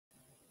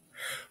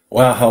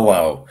Well,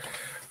 hello.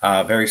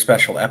 Very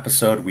special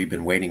episode. We've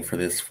been waiting for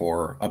this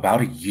for about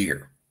a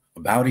year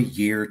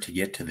to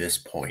get to this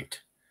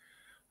point.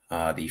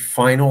 The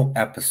final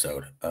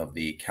episode of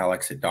the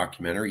Calexit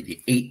documentary,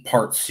 the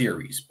 8-part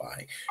series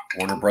by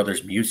Warner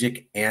Brothers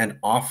Music and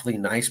Awfully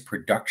Nice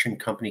Production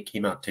Company,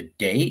 came out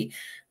today.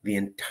 The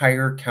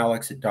entire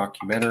Calexit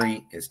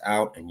documentary is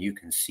out and you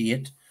can see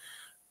it.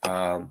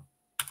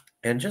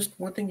 And just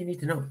one thing you need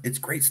to know, it's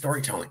great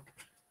storytelling.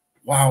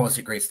 Wow, is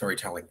it great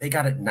storytelling? They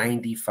got it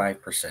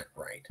 95%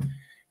 right.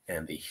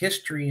 And the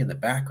history and the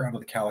background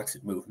of the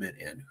Calexit movement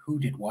and who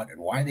did what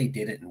and why they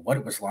did it and what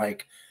it was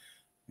like,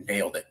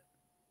 nailed it.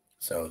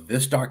 So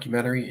this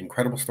documentary,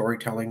 incredible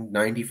storytelling,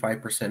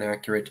 95%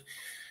 accurate.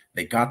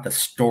 They got the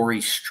story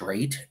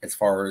straight as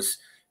far as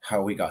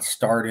how we got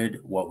started,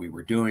 what we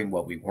were doing,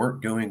 what we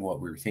weren't doing,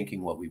 what we were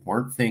thinking, what we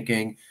weren't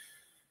thinking.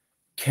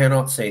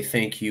 Cannot say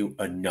thank you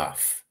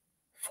enough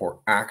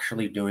for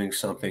actually doing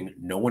something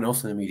no one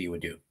else in the media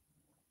would do.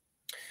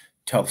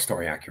 Tell the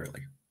story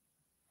accurately.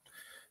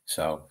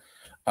 So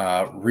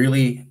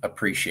really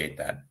appreciate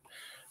that.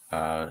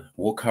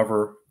 We'll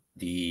cover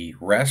the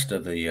rest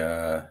of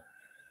the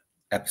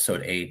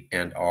episode 8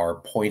 and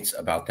our points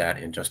about that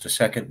in just a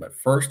second. But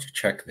first,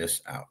 check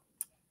this out.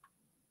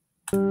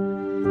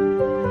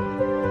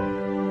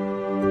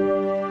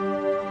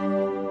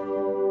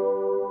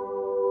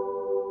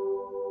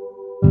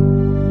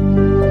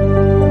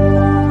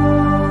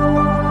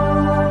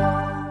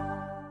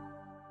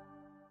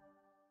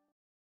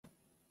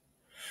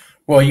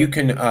 Well, you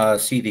can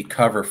see the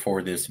cover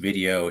for this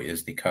video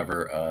is the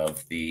cover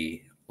of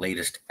the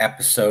latest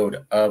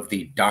episode of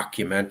the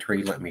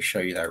documentary. Let me show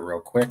you that real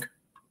quick.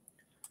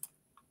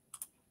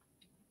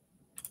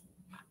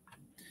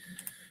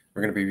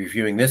 We're going to be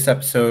reviewing this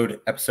episode,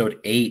 episode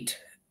 8,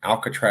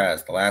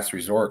 Alcatraz, The Last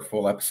Resort,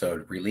 full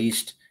episode,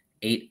 released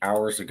 8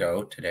 hours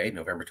ago today,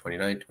 November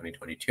 29,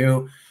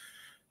 2022.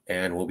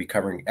 And we'll be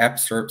covering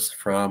excerpts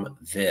from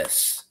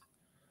this.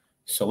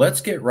 So let's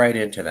get right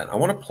into that. I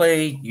want to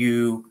play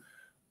you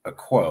a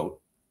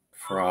quote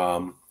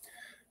from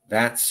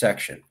that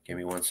section. Give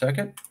me 1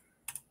 second.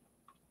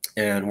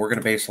 And we're going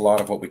to base a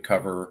lot of what we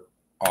cover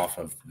off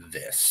of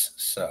this.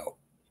 So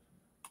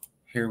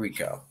here we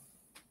go.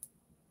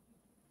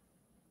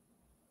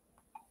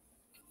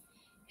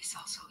 Is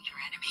also your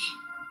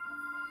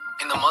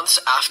enemy. In the months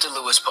after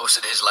Lewis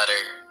posted his letter,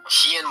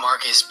 he and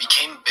Marcus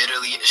became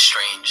bitterly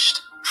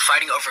estranged,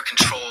 fighting over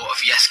control of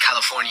Yes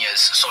California's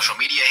social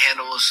media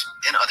handles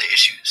and other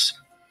issues.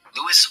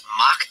 Lewis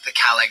mocked the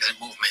Calexit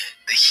movement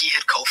that he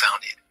had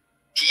co-founded.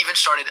 He even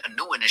started a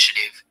new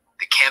initiative,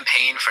 the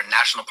Campaign for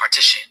National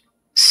Partition,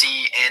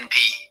 CNP,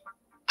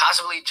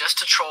 possibly just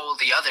to troll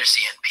the other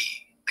CNP,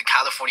 the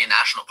California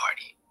National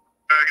Party.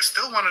 I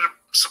still wanted to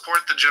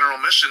support the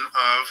general mission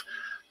of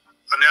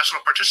a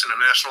national partition, a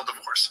national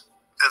divorce.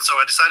 And so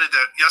I decided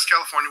that Yes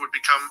California would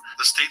become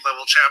the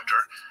state-level chapter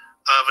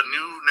of a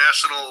new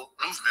national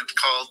movement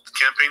called the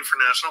Campaign for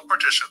National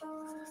Partition,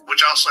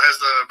 which also has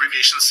the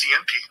abbreviation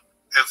CNP.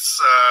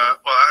 It's,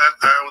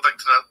 I would like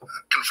to not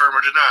confirm or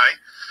deny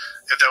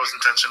if that was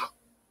intentional.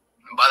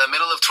 By the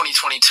middle of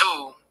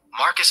 2022,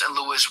 Marcus and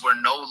Lewis were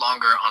no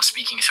longer on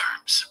speaking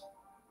terms.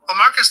 Well,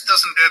 Marcus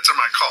doesn't answer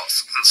my calls,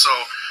 and so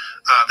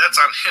that's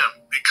on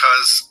him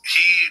because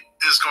he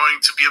is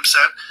going to be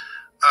upset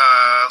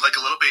like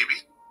a little baby.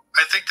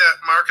 I think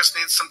that Marcus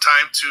needs some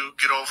time to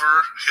get over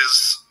his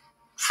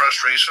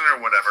frustration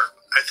or whatever.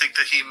 I think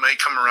that he may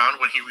come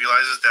around when he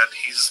realizes that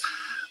he's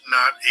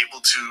not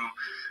able to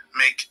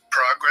make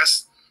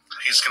progress.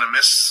 He's going to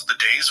miss the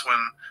days when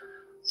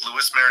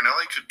Louis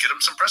Marinelli could get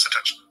him some press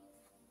attention.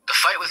 The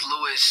fight with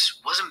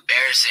Lewis was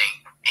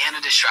embarrassing and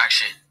a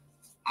distraction.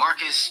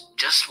 Marcus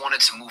just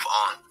wanted to move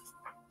on.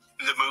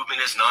 The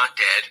movement is not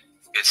dead.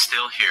 It's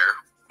still here.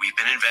 We've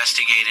been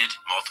investigated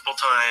multiple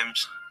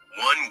times.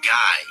 One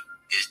guy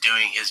is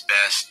doing his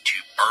best to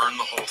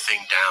burn the whole thing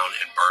down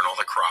and burn all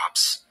the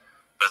crops,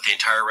 but the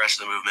entire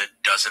rest of the movement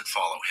doesn't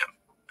follow him.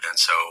 And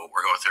so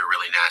we're going through a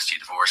really nasty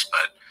divorce,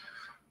 but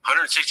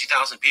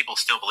 160,000 people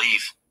still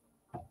believe.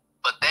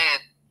 But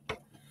then...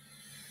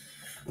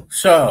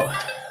 So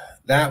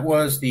that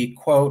was the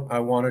quote I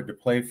wanted to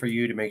play for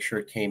you to make sure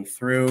it came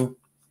through.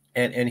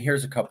 And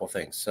here's a couple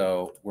things.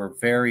 So we're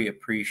very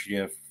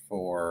appreciative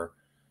for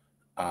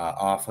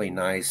Awfully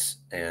Nice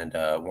and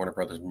Warner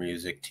Brothers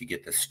Music to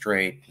get this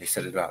straight. They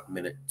said at about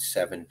minute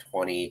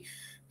 7:20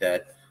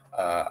 that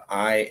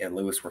I and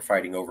Lewis were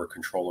fighting over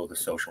control of the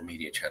social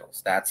media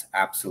channels. That's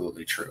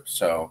absolutely true.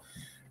 So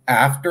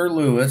after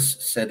Lewis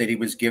said that he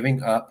was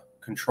giving up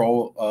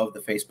control of the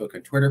Facebook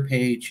and Twitter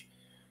page,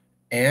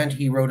 and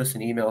he wrote us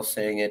an email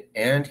saying it,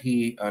 and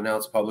he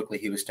announced publicly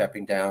he was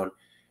stepping down,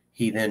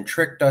 he then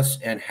tricked us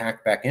and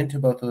hacked back into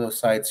both of those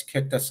sites,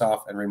 kicked us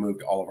off, and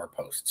removed all of our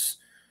posts.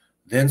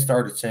 Then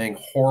started saying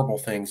horrible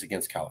things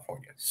against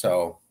California.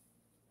 So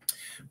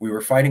we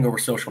were fighting over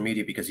social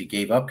media because he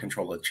gave up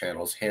control of the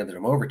channels, handed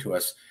them over to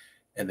us,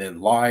 and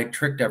then lied,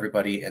 tricked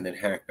everybody, and then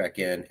hacked back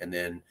in, and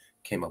then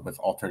came up with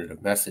alternative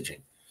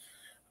messaging.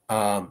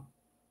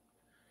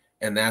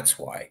 And that's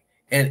why.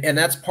 And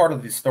that's part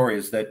of the story,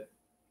 is that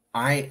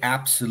I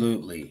want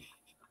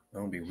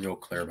to be real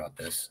clear about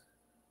this.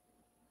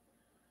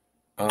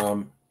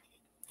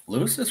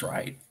 Lewis is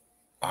right.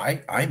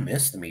 I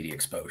miss the media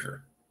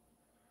exposure.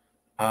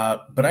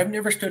 But I've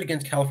never stood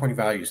against California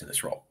values in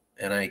this role.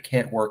 And I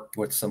can't work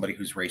with somebody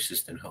who's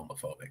racist and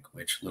homophobic,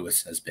 which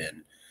Lewis has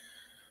been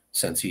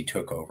since he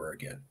took over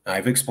again.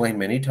 I've explained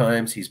many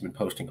times he's been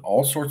posting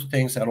all sorts of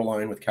things that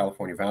align with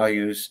California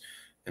values,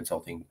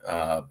 insulting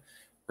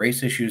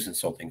race issues,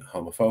 insulting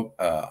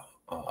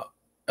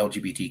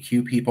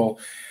LGBTQ people.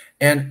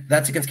 And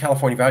that's against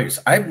California values.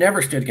 I've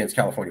never stood against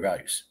California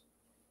values.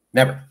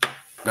 Never.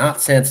 Not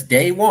since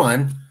day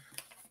one.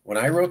 When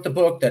I wrote the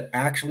book that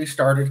actually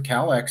started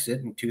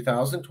Calexit in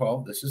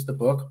 2012, this is the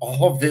book.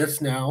 All of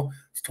this now,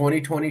 it's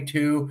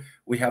 2022.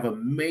 We have a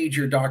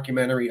major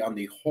documentary on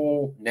the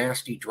whole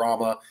nasty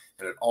drama,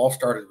 and it all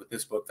started with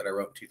this book that I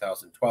wrote in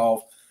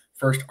 2012.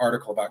 First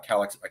article about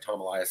Calexit by Tom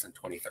Elias in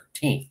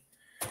 2013.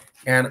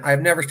 And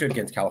I've never stood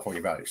against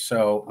California values.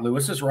 So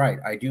Lewis is right.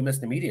 I do miss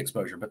the media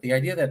exposure, but the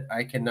idea that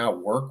I can now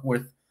work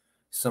with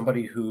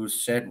somebody who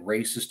said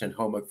racist and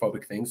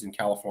homophobic things in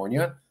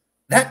California,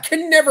 that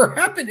can never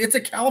happen. It's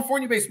a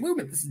California-based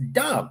movement. This is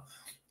dumb.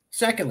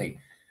 Secondly,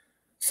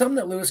 something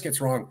that Lewis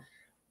gets wrong.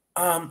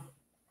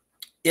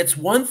 It's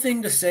one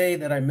thing to say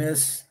that I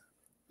miss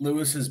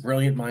Lewis's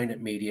brilliant mind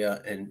at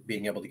media and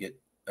being able to get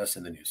us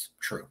in the news.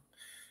 True.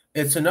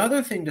 It's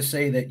another thing to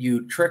say that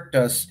you tricked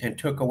us and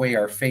took away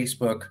our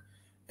Facebook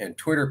and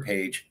Twitter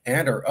page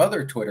and our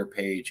other Twitter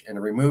page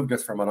and removed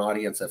us from an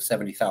audience of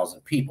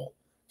 70,000 people.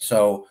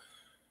 So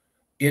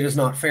it is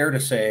not fair to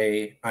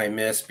say I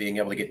miss being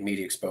able to get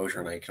media exposure,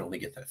 and I can only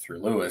get that through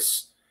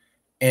Lewis.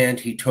 And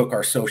he took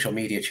our social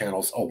media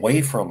channels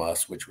away from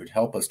us, which would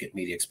help us get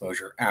media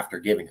exposure after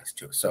giving us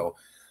to us. So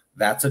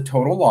that's a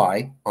total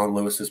lie on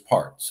Lewis's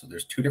part. So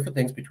there's two different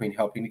things between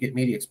helping to get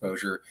media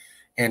exposure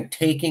and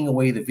taking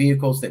away the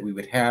vehicles that we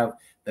would have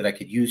that I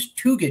could use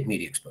to get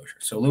media exposure.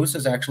 So Lewis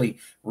is actually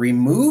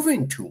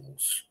removing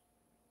tools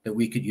that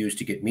we could use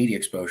to get media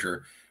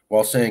exposure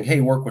while saying, hey,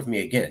 work with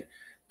me again.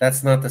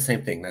 That's not the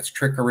same thing. That's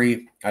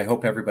trickery. I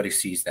hope everybody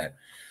sees that.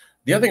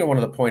 The other thing I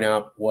wanted to point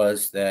out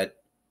was that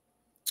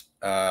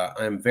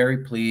I'm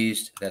very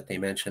pleased that they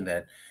mentioned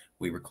that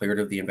we were cleared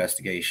of the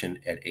investigation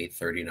at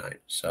 8:39.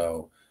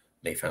 So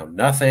they found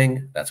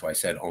nothing. That's why I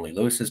said only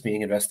Lewis is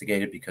being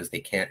investigated, because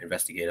they can't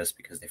investigate us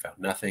because they found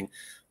nothing.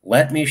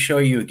 Let me show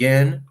you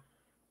again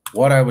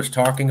what I was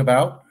talking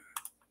about.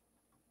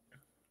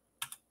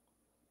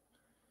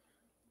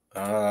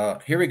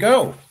 Here we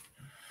go.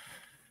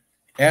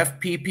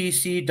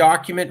 FPPC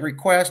document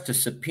request to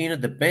subpoena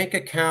the bank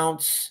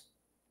accounts.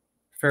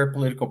 Fair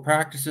Political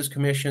Practices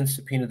Commission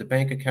subpoenaed the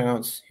bank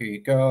accounts. Here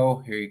you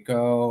go. Here you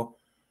go.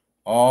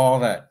 All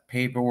that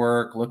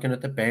paperwork, looking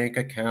at the bank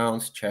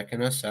accounts,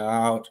 checking us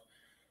out.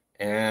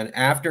 And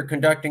after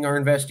conducting our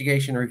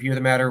investigation and review of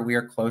the matter, we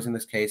are closing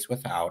this case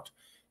without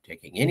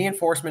taking any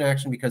enforcement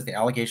action because the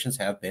allegations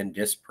have been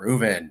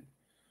disproven.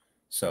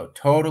 So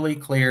totally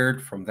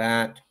cleared from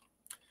that.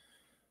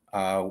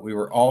 We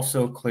were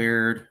also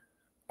cleared.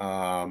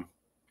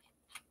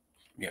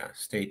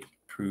 State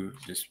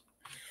proved this.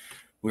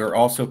 We were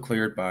also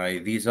cleared by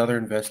these other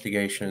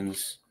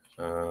investigations.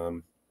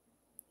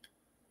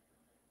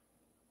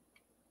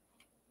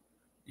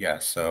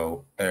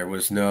 So there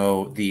was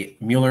the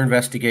Mueller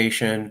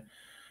investigation,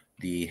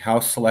 the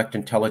House Select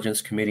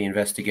Intelligence Committee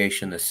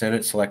investigation, the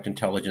Senate Select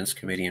Intelligence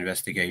Committee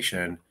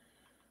investigation.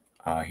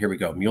 Here we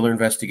go. Mueller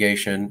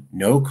investigation,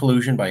 no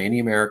collusion by any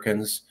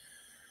Americans.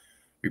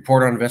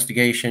 Report on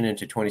investigation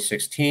into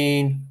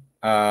 2016.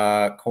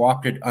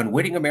 Co-opted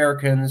unwitting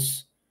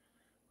Americans,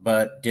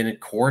 but didn't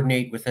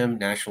coordinate with them.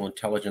 National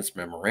Intelligence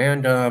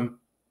Memorandum.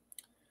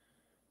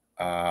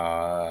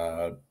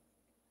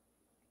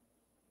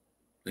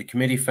 The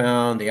committee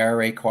found the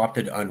IRA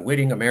co-opted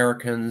unwitting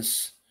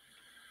Americans.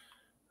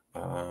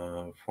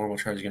 Formal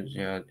charge against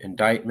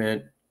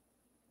indictment.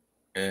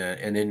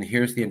 And then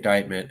here's the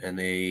indictment, and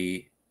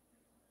they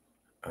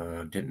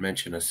didn't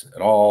mention us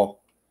at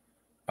all.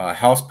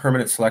 House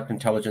Permanent Select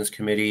Intelligence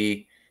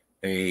Committee.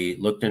 They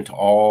looked into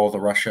all the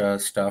Russia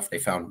stuff. They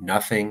found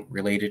nothing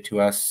related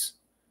to us.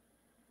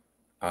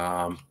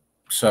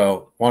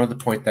 So wanted to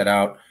point that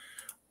out.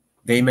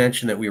 They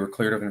mentioned that we were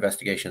cleared of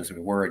investigations. We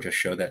were. I just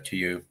showed that to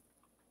you.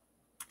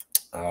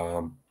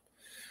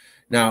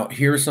 Now,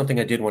 here's something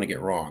I did want to get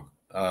wrong.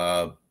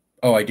 I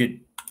did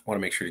want to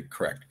make sure to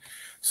correct.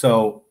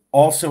 So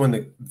also in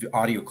the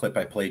audio clip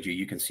I played you,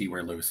 you can see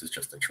where Lewis is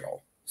just a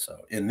troll. So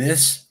in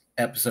this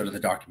episode of the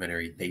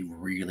documentary, they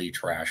really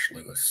trash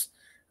Lewis.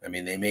 I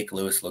mean, they make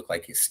Lewis look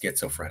like a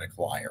schizophrenic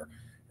liar.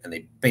 And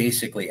they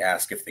basically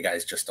ask if the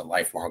guy's just a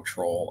lifelong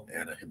troll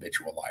and a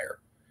habitual liar.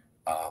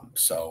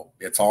 So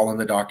it's all in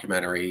the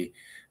documentary.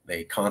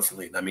 They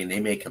constantly, they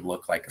make him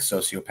look like a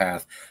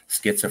sociopath,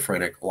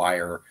 schizophrenic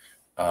liar,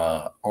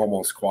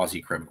 almost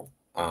quasi-criminal.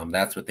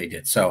 That's what they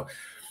did. So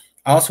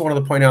I also wanted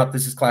to point out,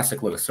 this is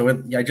classic Lewis. So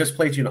I just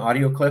played you an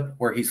audio clip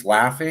where he's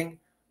laughing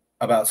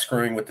about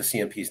screwing with the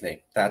CMP's name.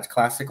 That's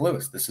classic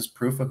Lewis. This is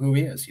proof of who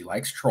he is. He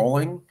likes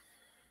trolling.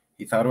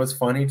 He thought it was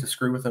funny to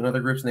screw with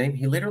another group's name.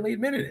 He literally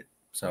admitted it.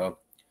 So,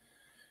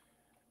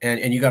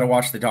 and you got to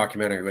watch the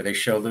documentary where they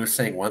show Lewis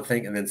saying one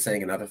thing and then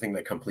saying another thing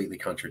that completely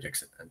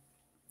contradicts it.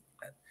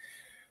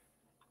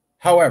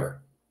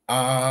 However,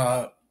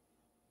 I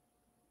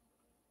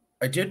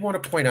did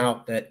want to point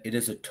out that it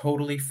is a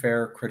totally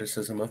fair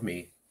criticism of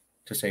me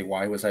to say,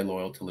 why was I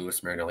loyal to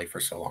Louis Marinelli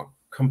for so long?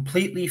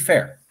 Completely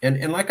fair.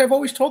 And like I've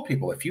always told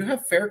people, if you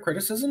have fair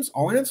criticisms,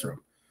 I'll answer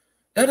them.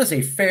 That is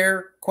a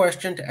fair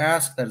question to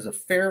ask. That is a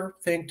fair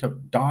thing to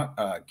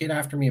get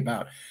after me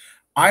about.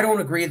 I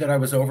don't agree that I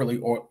was overly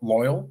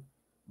loyal,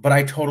 but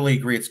I totally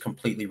agree it's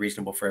completely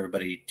reasonable for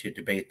everybody to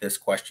debate this,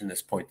 question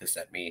this, point this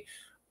at me.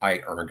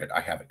 I earned it.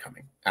 I have it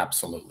coming.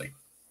 Absolutely.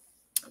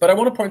 But I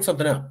want to point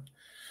something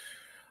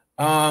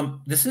out.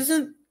 This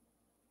isn't,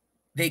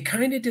 they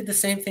kind of did the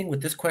same thing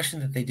with this question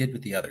that they did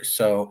with the others.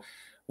 So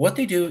what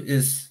they do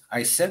is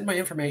I sent my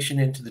information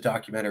into the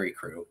documentary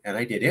crew and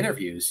I did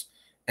interviews,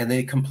 and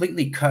they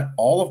completely cut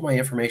all of my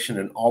information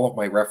and all of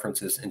my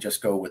references and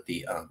just go with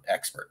the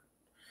expert.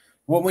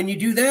 Well, when you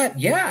do that,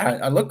 yeah,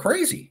 I look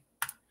crazy.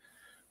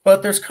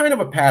 But there's kind of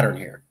a pattern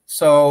here.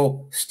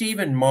 So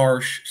Stephen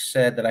Marsh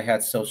said that I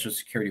had Social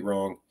Security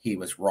wrong. He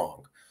was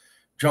wrong.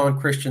 John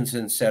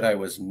Christensen said I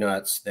was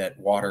nuts, that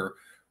water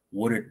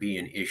wouldn't be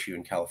an issue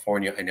in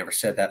California. I never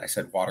said that. I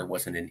said water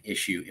wasn't an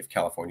issue if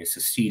California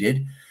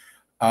seceded.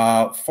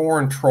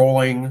 Foreign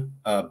trolling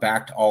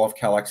backed all of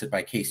Calexit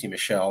by Casey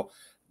Michelle.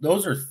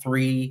 Those are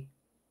three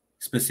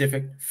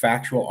specific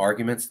factual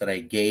arguments that I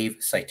gave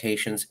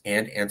citations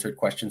and answered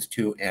questions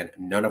to, and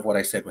none of what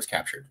I said was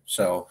captured.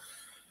 So,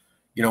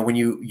 you know, when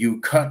you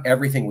cut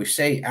everything we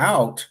say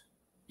out,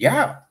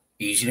 yeah,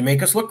 easy to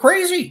make us look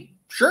crazy.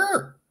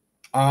 Sure.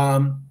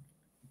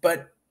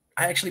 But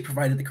I actually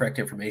provided the correct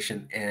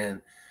information,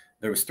 and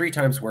there was 3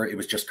 times where it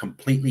was just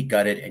completely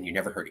gutted and you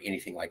never heard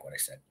anything like what I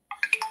said.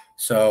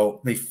 So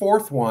the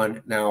fourth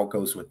one now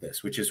goes with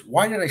this, which is,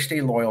 why did I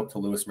stay loyal to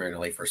Louis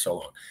Marinelli for so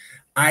long?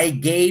 I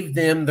gave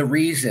them the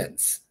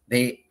reasons.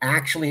 They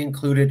actually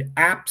included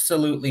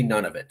absolutely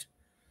none of it.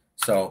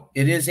 So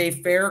it is a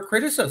fair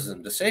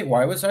criticism to say,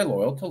 why was I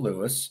loyal to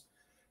Louis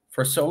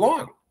for so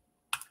long?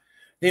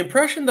 The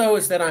impression, though,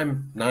 is that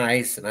I'm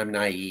nice and I'm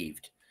naive.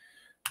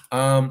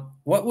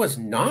 What was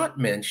not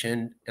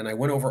mentioned, and I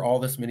went over all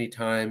this many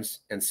times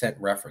and sent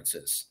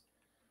references.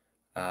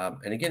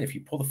 And again, if you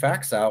pull the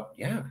facts out,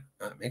 yeah,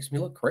 it makes me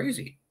look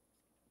crazy.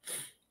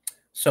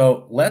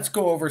 So let's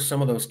go over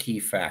some of those key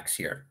facts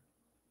here.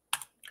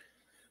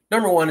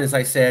 Number one, as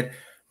I said,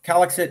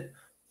 Calexit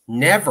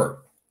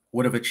never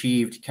would have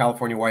achieved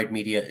California-wide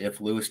media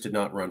if Louis did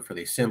not run for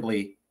the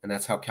assembly, and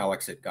that's how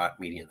Calexit got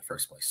media in the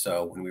first place.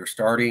 So when we were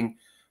starting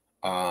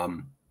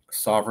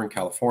Sovereign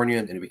California,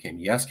 and then it became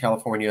Yes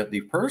California,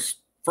 the first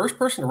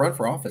person to run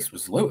for office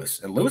was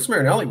Louis, and Louis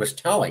Marinelli was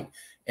telling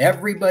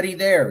everybody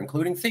there,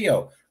 including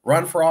Theo,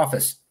 run for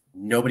office.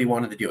 Nobody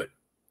wanted to do it.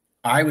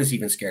 I was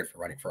even scared for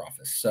running for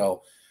office.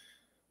 So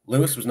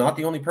Louis was not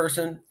the only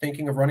person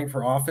thinking of running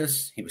for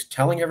office. He was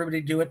telling everybody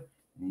to do it.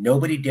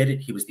 Nobody did it.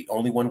 He was the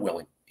only one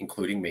willing,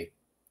 including me.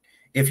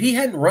 If he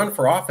hadn't run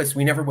for office,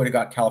 we never would have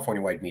got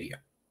California-wide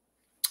media.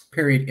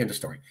 Period. End of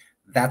story.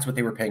 That's what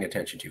they were paying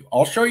attention to.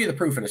 I'll show you the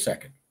proof in a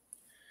second.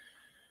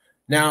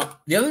 Now,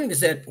 the other thing is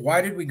that,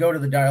 why did we go to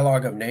the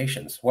Dialogue of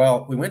Nations?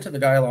 Well, we went to the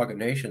Dialogue of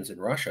Nations in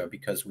Russia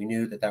because we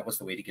knew that that was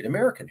the way to get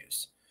American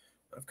news.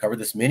 I've covered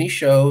this many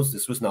shows.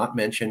 This was not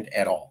mentioned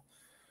at all.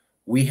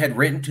 We had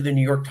written to the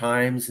New York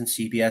Times and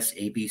CBS,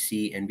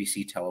 ABC,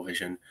 NBC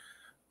television,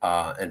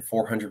 and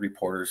 400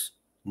 reporters.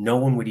 No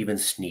one would even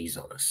sneeze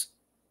on us.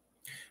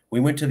 We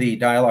went to the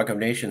Dialogue of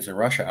Nations in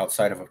Russia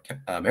outside of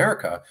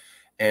America,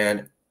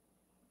 and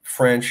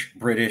French,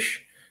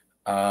 British,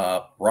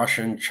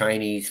 Russian,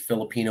 Chinese,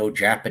 Filipino,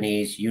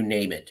 Japanese, you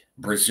name it,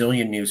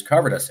 Brazilian news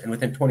covered us. And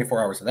within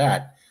 24 hours of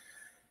that,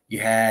 you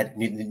had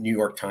the New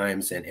York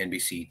Times and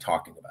NBC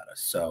talking about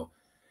us. So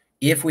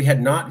if we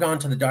had not gone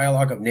to the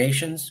Dialogue of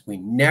Nations, we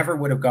never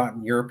would have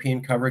gotten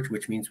European coverage,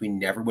 which means we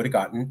never would have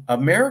gotten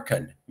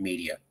American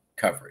media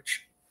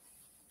coverage.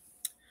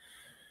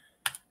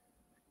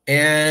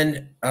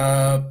 And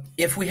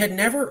if we had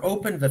never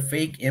opened the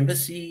fake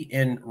embassy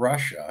in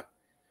Russia,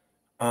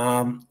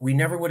 we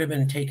never would have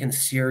been taken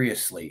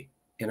seriously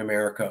in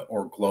America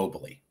or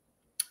globally.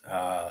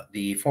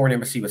 The foreign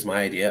embassy was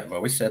my idea. I've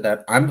always said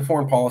that. I'm the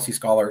foreign policy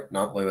scholar,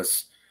 not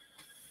Louis.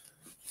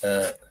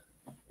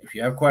 If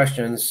you have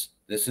questions,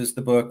 this is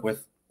the book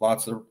with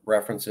lots of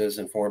references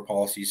and foreign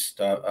policy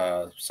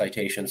stuff,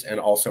 citations, and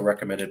also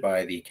recommended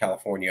by the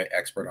California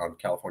expert on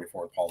California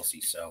foreign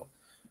policy. So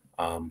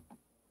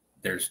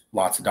there's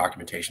lots of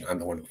documentation. I'm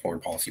the one with foreign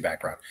policy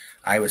background.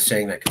 I was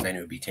saying that because I knew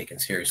it would be taken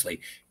seriously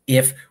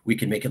if we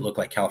could make it look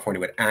like California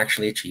would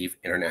actually achieve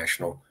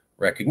international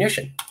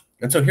recognition.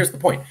 And so here's the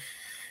point.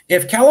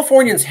 If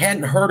Californians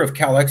hadn't heard of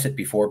Calexit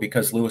before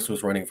because Louis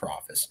was running for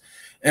office,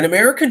 and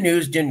American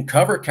news didn't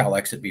cover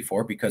Calexit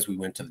before because we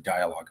went to the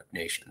Dialogue of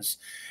Nations,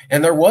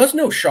 and there was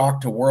no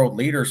shock to world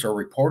leaders or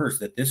reporters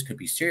that this could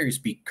be serious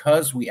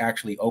because we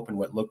actually opened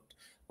what looked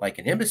like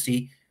an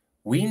embassy,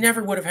 we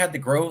never would have had the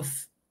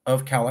growth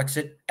of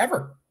Calexit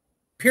ever,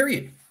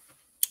 period.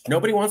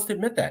 Nobody wants to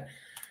admit that.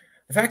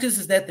 The fact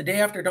is that the day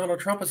after Donald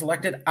Trump was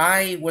elected,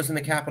 I was in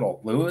the Capitol.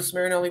 Louis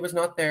Marinelli was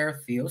not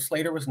there. Theo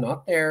Slater was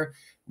not there.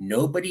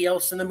 Nobody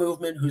else in the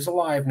movement who's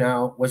alive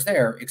now was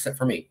there except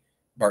for me.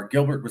 Bart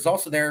Gilbert was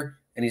also there,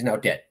 and he's now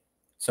dead.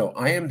 So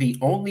I am the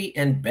only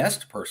and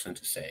best person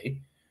to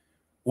say,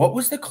 what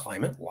was the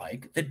climate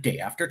like the day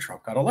after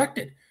Trump got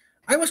elected?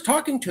 I was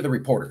talking to the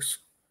reporters,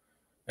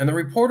 and the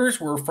reporters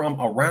were from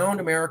around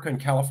America and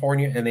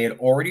California, and they had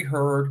already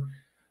heard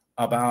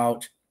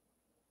about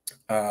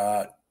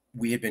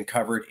we had been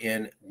covered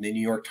in the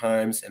New York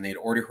Times, and they'd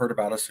already heard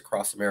about us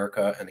across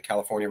America, and the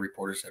California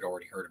reporters had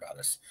already heard about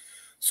us.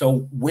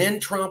 So when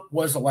Trump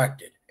was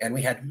elected and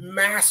we had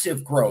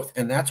massive growth,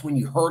 and that's when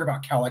you heard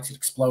about Calexit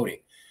exploding,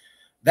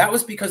 that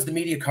was because the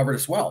media covered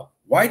us well.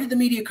 Why did the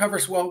media cover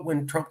us well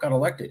when Trump got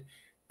elected?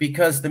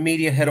 Because the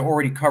media had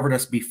already covered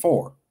us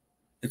before.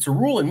 It's a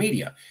rule in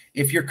media.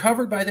 If you're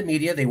covered by the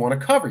media, they want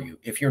to cover you.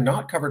 If you're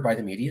not covered by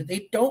the media,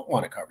 they don't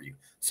want to cover you.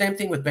 Same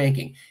thing with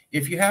banking.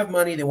 If you have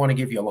money, they want to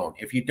give you a loan.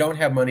 If you don't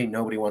have money,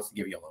 nobody wants to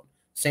give you a loan.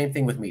 Same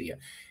thing with media.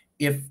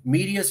 If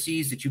media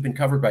sees that you've been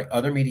covered by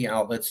other media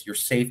outlets, you're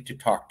safe to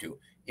talk to.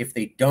 If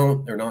they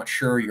don't, they're not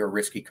sure, you're a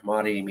risky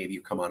commodity. Maybe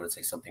you come on and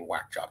say something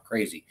whack job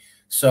crazy.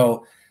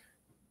 So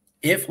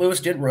if Louis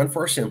didn't run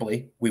for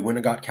assembly, we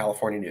wouldn't have got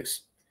California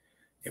news.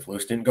 If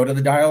Louis didn't go to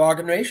the Dialogue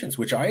of Nations,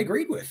 which I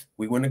agreed with,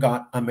 we wouldn't have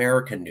got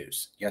American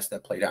news. Yes,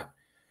 that played out.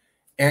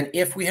 And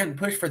if we hadn't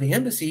pushed for the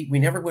embassy, we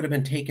never would have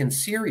been taken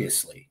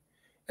seriously.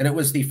 And it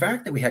was the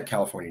fact that we had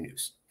California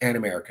news and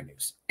American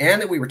news,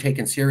 and that we were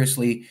taken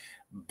seriously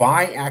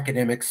by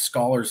academics,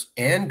 scholars,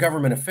 and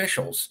government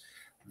officials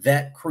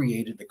that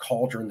created the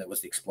cauldron that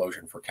was the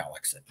explosion for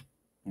Calexit.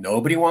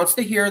 Nobody wants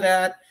to hear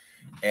that.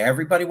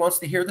 Everybody wants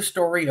to hear the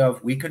story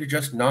of we could have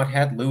just not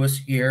had Louis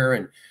here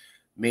and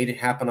made it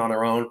happen on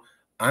our own.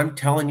 I'm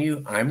telling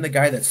you, I'm the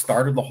guy that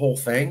started the whole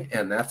thing,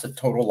 and that's a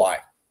total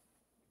lie.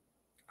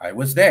 I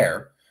was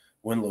there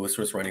when Louis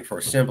was running for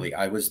assembly.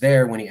 I was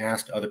there when he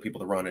asked other people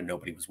to run and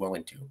nobody was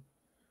willing to.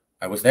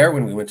 I was there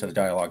when we went to the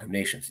Dialogue of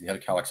Nations, and the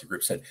other Calexit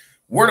group said,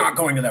 we're not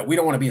going to that. We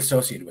don't want to be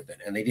associated with it.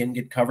 And they didn't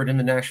get covered in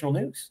the national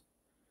news.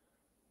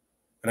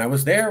 And I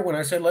was there when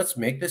I said, let's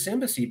make this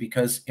embassy,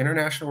 because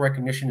international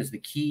recognition is the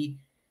key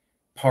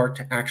part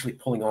to actually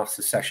pulling off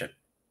secession.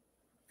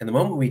 And the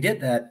moment we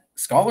did that,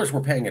 scholars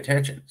were paying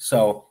attention.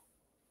 So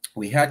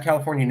we had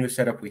California news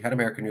set up, we had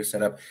American news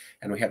set up,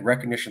 and we had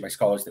recognition by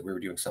scholars that we were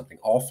doing something.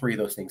 All three of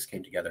those things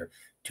came together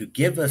to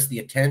give us the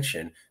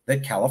attention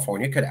that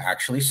California could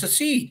actually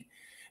secede.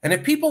 And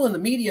if people in the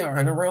media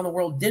and around the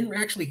world didn't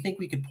actually think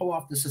we could pull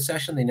off the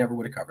secession, they never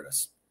would have covered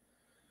us.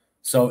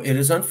 So it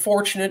is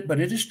unfortunate, but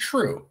it is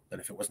true that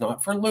if it was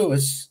not for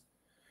Louis,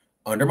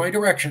 under my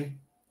direction,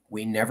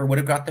 we never would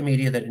have got the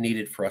media that it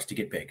needed for us to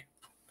get big.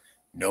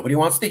 Nobody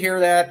wants to hear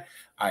that.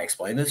 I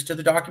explained this to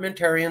the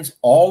documentarians.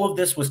 All of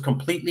this was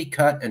completely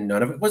cut and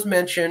none of it was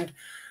mentioned,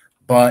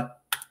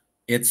 but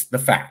it's the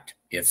fact.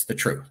 It's the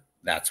truth.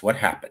 That's what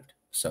happened.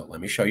 So let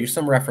me show you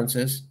some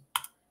references.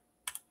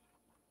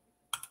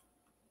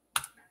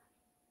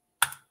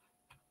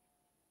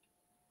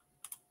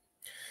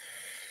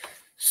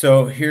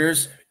 So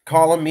here's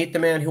column, Meet the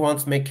Man Who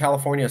Wants to Make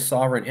California a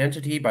Sovereign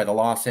Entity by the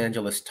Los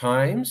Angeles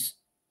Times.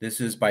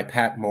 This is by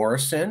Pat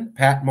Morrison.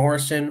 Pat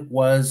Morrison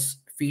was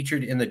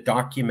featured in the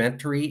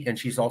documentary, and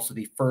she's also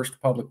the first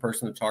public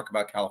person to talk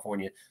about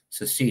California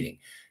seceding.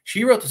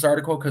 She wrote this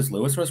article because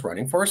Louis was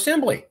running for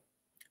assembly.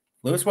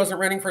 Louis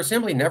wasn't running for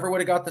assembly, never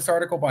would have got this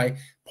article by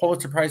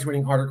Pulitzer Prize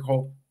winning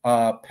article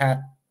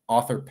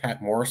author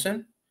Pat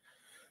Morrison.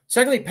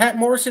 Secondly, Pat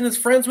Morrison is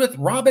friends with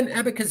Robin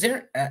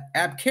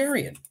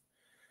Abkarian.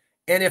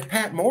 And if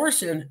Pat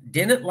Morrison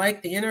didn't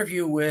like the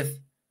interview with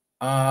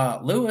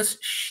Louis,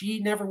 she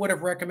never would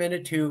have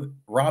recommended to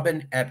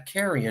Robin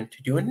Abkarian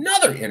to do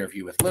another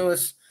interview with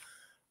Louis,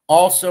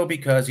 also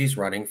because he's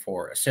running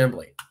for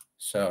assembly.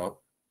 So,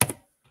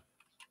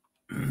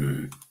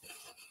 let's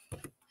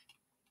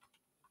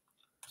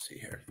see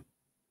here.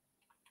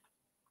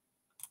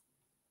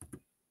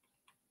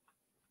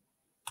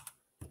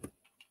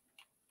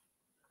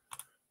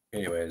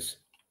 Anyways,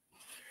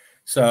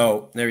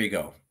 so there you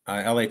go.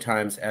 LA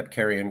Times,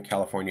 Abkarian,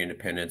 California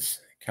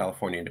Independence.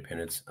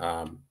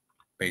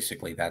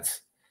 Basically,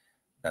 that's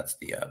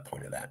the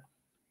point of that.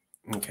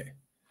 Okay.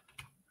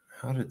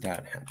 How did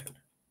that happen?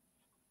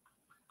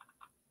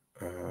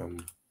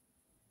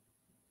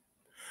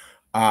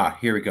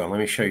 Here we go. Let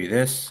me show you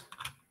this.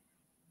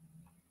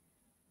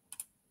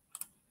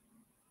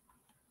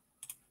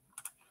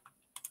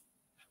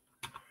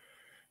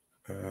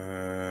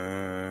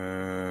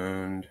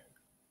 And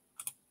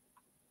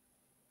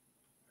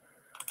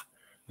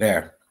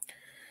there.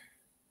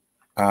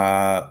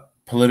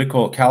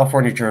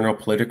 California Journal,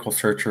 Political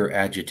Searcher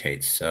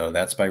Agitates. So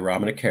that's by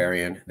Robin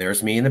Abkarian.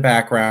 There's me in the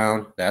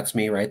background. That's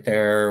me right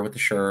there with the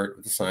shirt,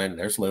 with the sign.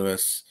 There's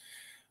Louis.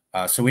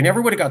 So we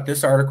never would have got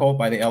this article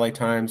by the LA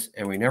Times,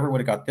 and we never would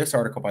have got this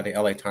article by the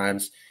LA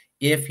Times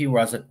if he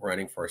wasn't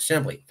running for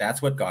assembly.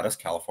 That's what got us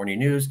California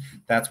news.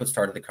 That's what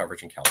started the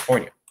coverage in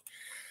California.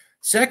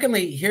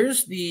 Secondly,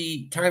 here's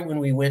the time when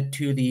we went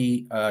to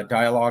the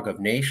Dialogue of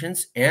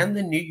Nations, and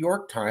the New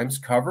York Times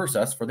covers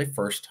us for the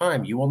first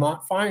time. You will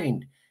not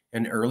find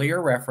an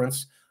earlier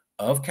reference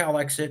of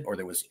Calexit, or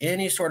there was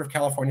any sort of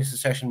California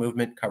secession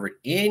movement covered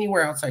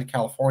anywhere outside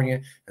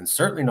California, and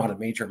certainly not a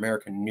major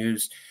American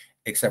news,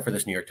 except for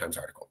this New York Times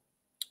article.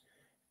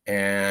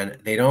 And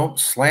they don't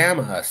slam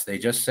us. They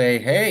just say,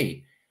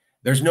 hey,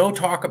 there's no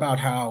talk about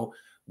how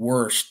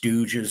we're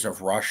stooges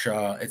of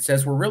Russia. It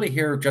says we're really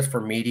here just for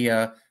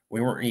media.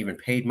 We weren't even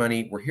paid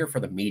money. We're here for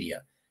the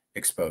media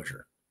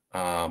exposure.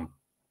 And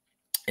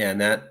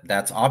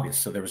that's obvious.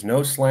 So there was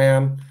no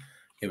slam.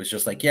 It was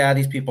just like, yeah,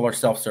 these people are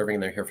self-serving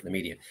and they're here for the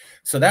media.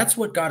 So that's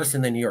what got us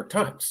in the New York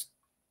Times.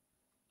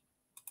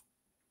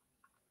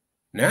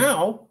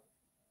 Now,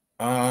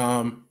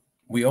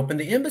 we opened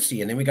the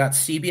embassy, and then we got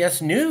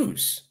CBS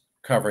News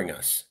covering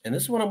us. And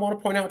this is what I want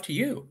to point out to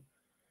you.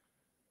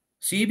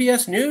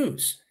 CBS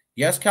News.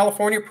 Yes,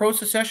 California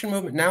pro-secession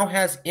movement now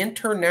has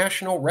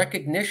international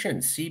recognition.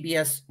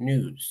 CBS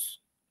News.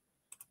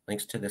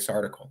 Links to this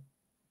article.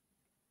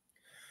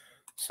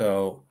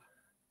 So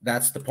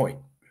that's the point.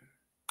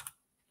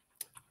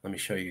 Let me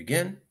show you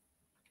again.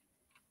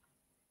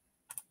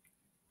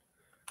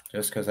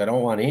 Just because I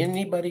don't want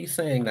anybody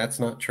saying that's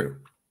not true.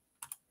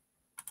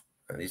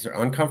 These are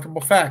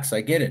uncomfortable facts.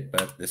 I get it,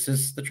 but this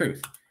is the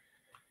truth.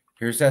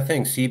 Here's that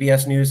thing.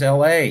 CBS News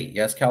LA.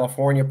 Yes,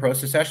 California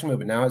pro-secession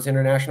movement now has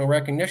international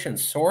recognition.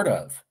 Sort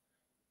of.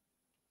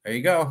 There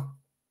you go.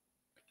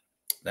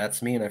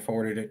 That's me, and I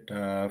forwarded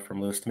it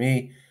from Lewis to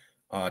me,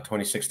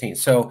 2016.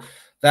 So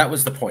that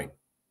was the point.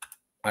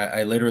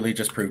 I literally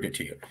just proved it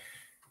to you.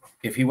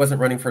 If he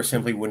wasn't running for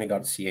assembly, we wouldn't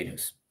have got CA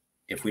News.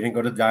 If we didn't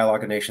go to the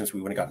Dialogue of Nations,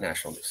 we wouldn't have got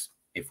national news.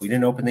 If we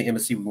didn't open the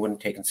embassy, we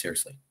wouldn't have taken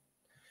seriously.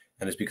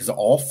 And it's because of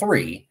all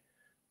three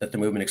that the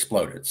movement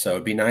exploded. So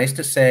it'd be nice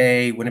to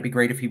say, wouldn't it be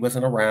great if he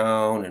wasn't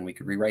around and we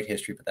could rewrite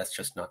history, but that's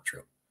just not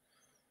true.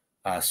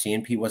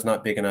 CNP was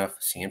not big enough.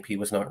 CNP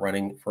was not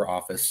running for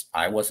office.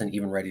 I wasn't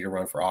even ready to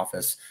run for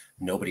office.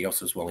 Nobody else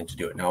was willing to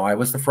do it. Now, I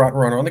was the front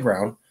runner on the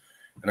ground,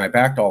 and I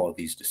backed all of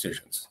these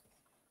decisions.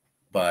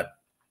 But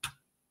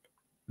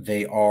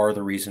they are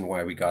the reason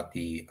why we got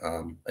the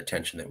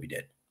attention that we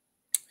did.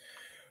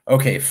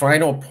 Okay,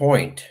 final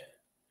point.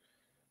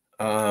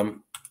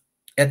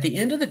 At the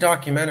end of the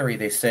documentary,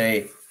 they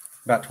say,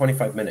 about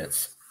 25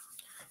 minutes,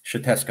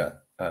 Shateska,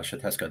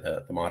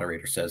 the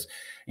moderator, says,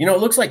 you know, it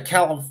looks like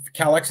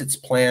Calexit's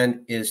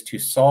plan is to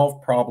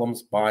solve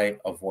problems by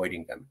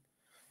avoiding them,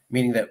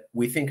 meaning that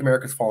we think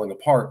America's falling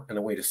apart, and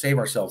the way to save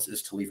ourselves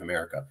is to leave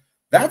America.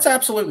 That's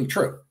absolutely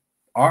true.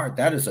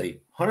 That is a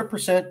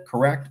 100%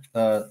 correct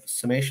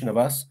summation of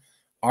us.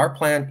 Our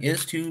plan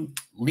is to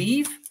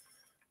leave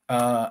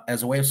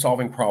as a way of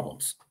solving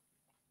problems.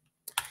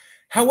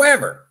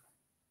 However,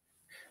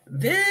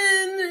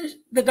 then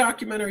the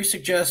documentary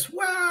suggests,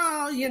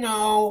 well, you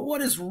know,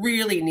 what is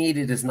really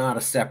needed is not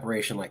a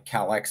separation like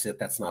Calexit.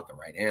 That's not the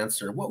right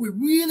answer. What we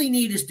really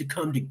need is to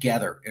come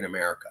together in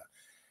America.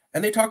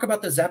 And they talk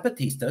about the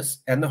Zapatistas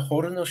and the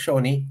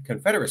Haudenosaunee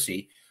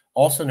Confederacy,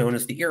 also known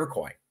as the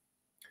Iroquois.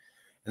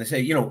 And they say,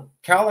 you know,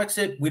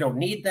 Calexit, we don't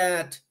need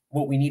that.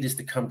 What we need is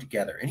to come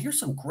together. And here's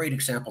some great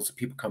examples of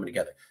people coming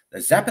together. The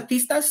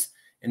Zapatistas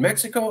in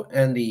Mexico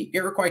and the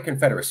Iroquois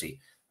Confederacy.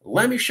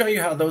 Let me show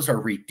you how those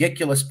are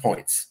ridiculous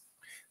points.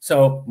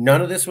 So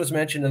none of this was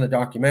mentioned in the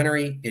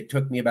documentary. It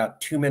took me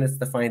about 2 minutes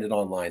to find it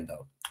online,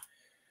 though.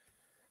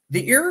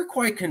 The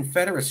Iroquois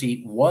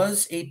Confederacy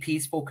was a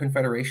peaceful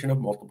confederation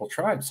of multiple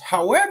tribes.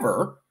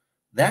 However,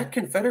 that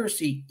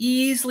confederacy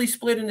easily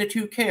split into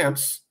two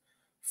camps,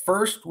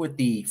 first with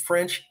the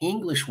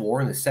French-English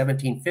War in the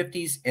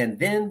 1750s, and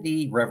then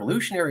the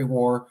Revolutionary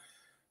War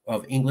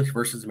of English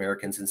versus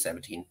Americans in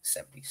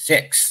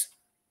 1776.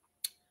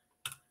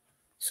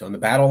 So in the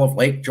Battle of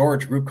Lake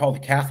George, a group called the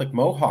Catholic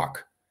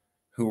Mohawk,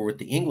 who were with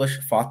the English,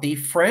 fought the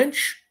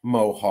French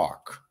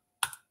Mohawk.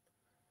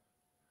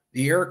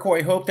 The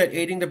Iroquois hoped that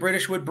aiding the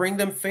British would bring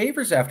them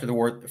favors after the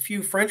war. A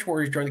few French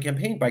warriors joined the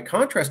campaign. By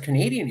contrast,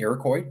 Canadian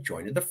Iroquois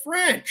joined the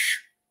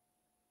French.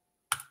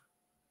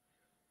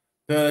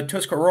 The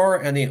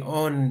Tuscarora and the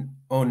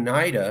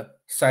Oneida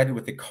sided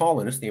with the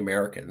colonists, the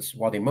Americans,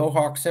 while the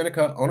Mohawk,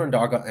 Seneca,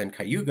 Onondaga, and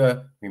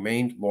Cayuga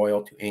remained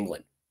loyal to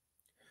England.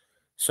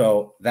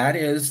 So that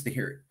is the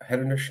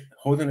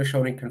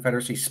Haudenosaunee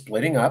Confederacy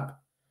splitting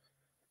up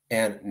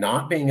and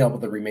not being able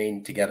to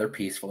remain together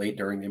peacefully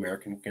during the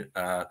American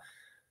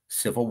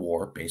Civil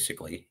War,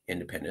 basically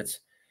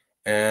independence.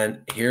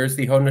 And here's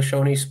the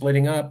Haudenosaunee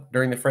splitting up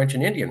during the French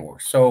and Indian War.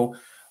 So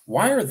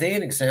why are they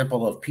an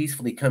example of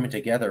peacefully coming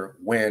together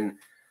when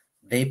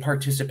they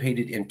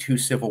participated in two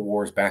civil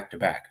wars back to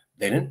back?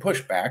 They didn't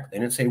push back. They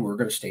didn't say we're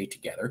going to stay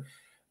together.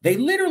 They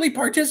literally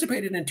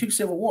participated in two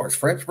civil wars,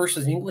 French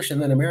versus English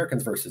and then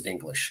Americans versus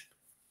English.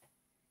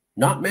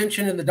 Not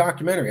mentioned in the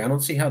documentary. I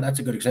don't see how that's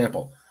a good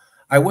example.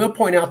 I will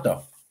point out,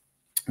 though,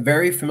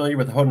 very familiar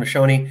with the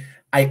Haudenosaunee,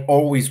 I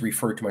always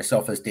refer to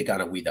myself as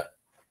Deganawida.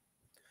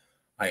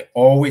 I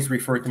always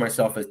refer to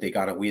myself as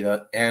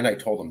Deganawida, and I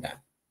told them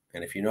that.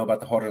 And if you know about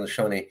the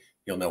Haudenosaunee,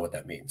 you'll know what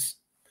that means.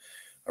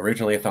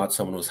 Originally, I thought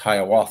someone was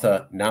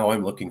Hiawatha. Now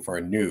I'm looking for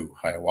a new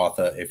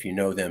Hiawatha. If you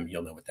know them,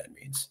 you'll know what that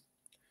means.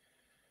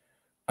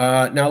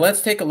 Now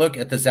let's take a look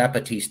at the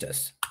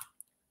Zapatistas.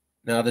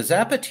 Now the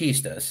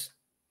Zapatistas,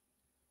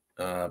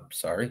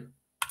 sorry.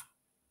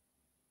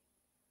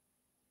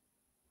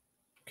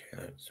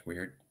 Okay, that's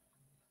weird.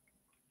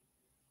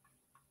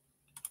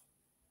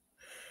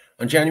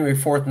 On January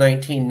 4th,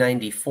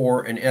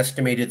 1994, an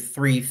estimated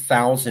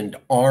 3,000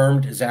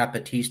 armed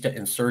Zapatista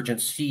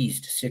insurgents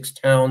seized 6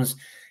 towns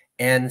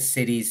and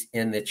cities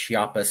in the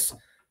Chiapas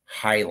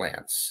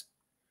highlands.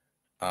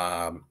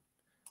 The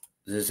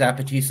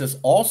Zapatistas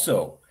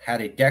also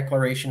had a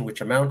declaration which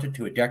amounted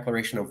to a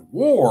declaration of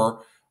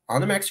war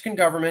on the Mexican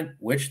government,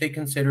 which they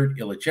considered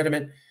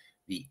illegitimate.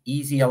 The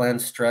EZLN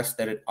stressed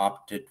that it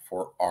opted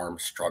for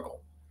armed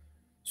struggle.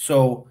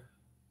 So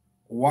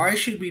why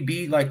should we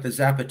be like the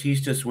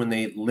Zapatistas when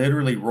they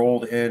literally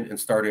rolled in and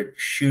started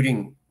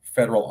shooting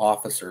federal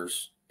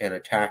officers and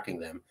attacking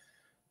them?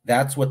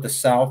 That's what the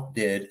South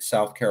did,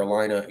 South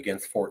Carolina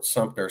against Fort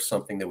Sumter,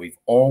 something that we've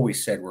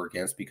always said we're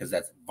against because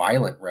that's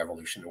violent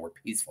revolution and we're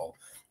peaceful.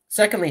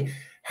 Secondly,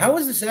 how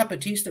is the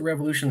Zapatista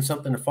revolution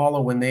something to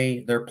follow when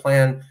their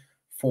plan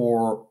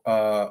for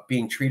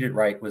being treated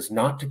right was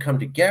not to come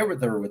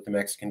together with the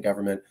Mexican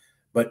government,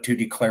 but to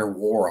declare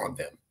war on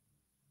them?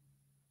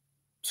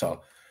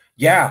 So,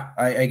 yeah,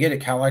 I get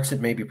it. Calexit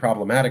may be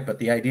problematic, but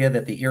the idea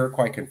that the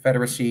Iroquois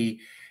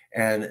Confederacy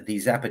and the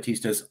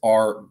Zapatistas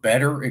are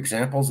better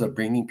examples of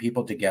bringing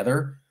people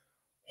together,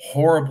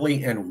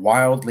 horribly and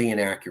wildly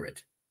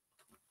inaccurate.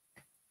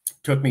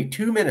 Took me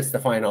 2 minutes to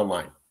find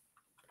online.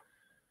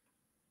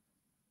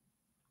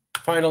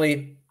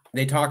 Finally,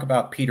 they talk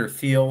about Peter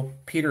Thiel.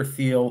 Peter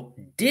Thiel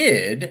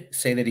did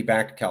say that he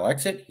backed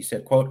Calexit. He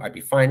said, quote, "I'd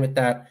be fine with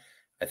that.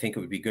 I think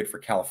it would be good for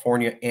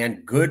California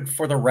and good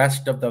for the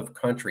rest of the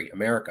country,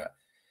 America.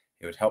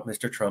 It would help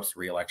Mr. Trump's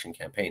re-election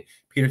campaign."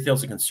 Peter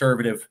Thiel's a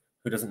conservative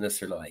who doesn't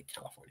necessarily like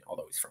California,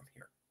 although he's from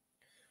here.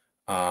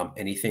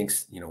 And he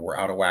thinks, we're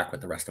out of whack with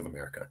the rest of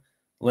America.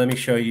 Let me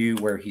show you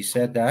where he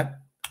said that.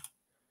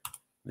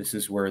 This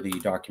is where the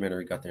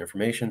documentary got the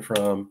information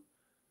from.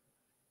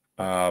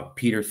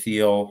 Peter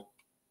Thiel.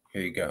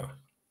 Here you go.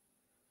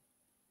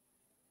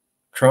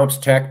 Trump's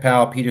tech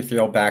pal, Peter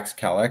Thiel, backs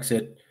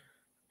Calexit.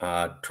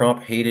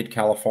 Trump hated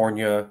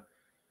California.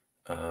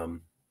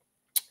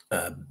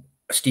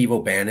 Steve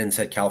O'Bannon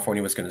said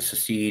California was going to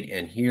secede,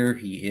 and here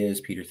he is,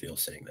 Peter Thiel,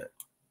 saying that.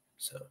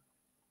 So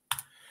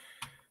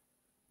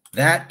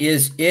that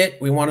is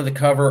it. We wanted to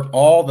cover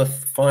all the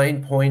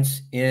fine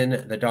points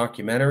in the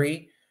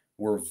documentary.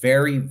 We're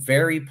very,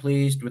 very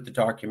pleased with the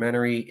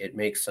documentary. It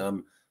makes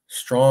some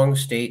strong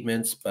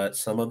statements, but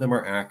some of them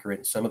are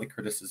accurate. Some of the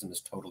criticism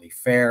is totally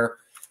fair.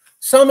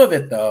 Some of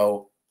it,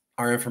 though,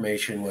 our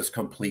information was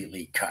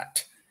completely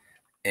cut,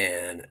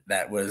 and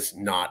that was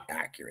not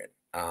accurate.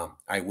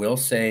 I will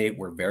say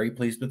we're very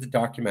pleased with the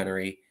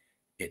documentary.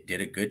 It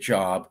did a good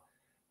job.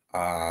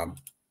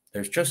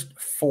 There's just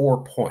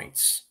 4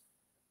 points,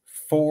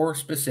 4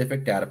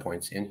 specific data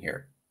points in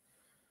here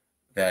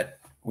that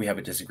we have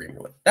a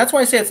disagreement with. That's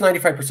why I say it's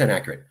 95%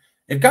 accurate.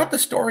 It got the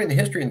story and the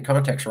history and the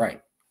context right.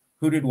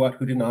 Who did what,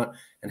 who did not,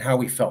 and how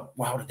we felt.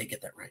 Wow, did they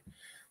get that right?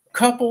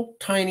 Couple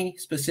tiny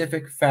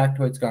specific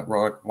factoids got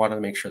wrong. Wanted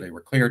to make sure they were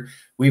cleared.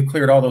 We've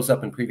cleared all those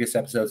up in previous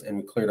episodes, and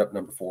we cleared up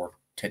number 4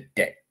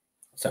 today.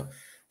 So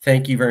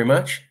thank you very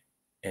much,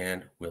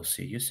 and we'll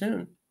see you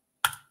soon.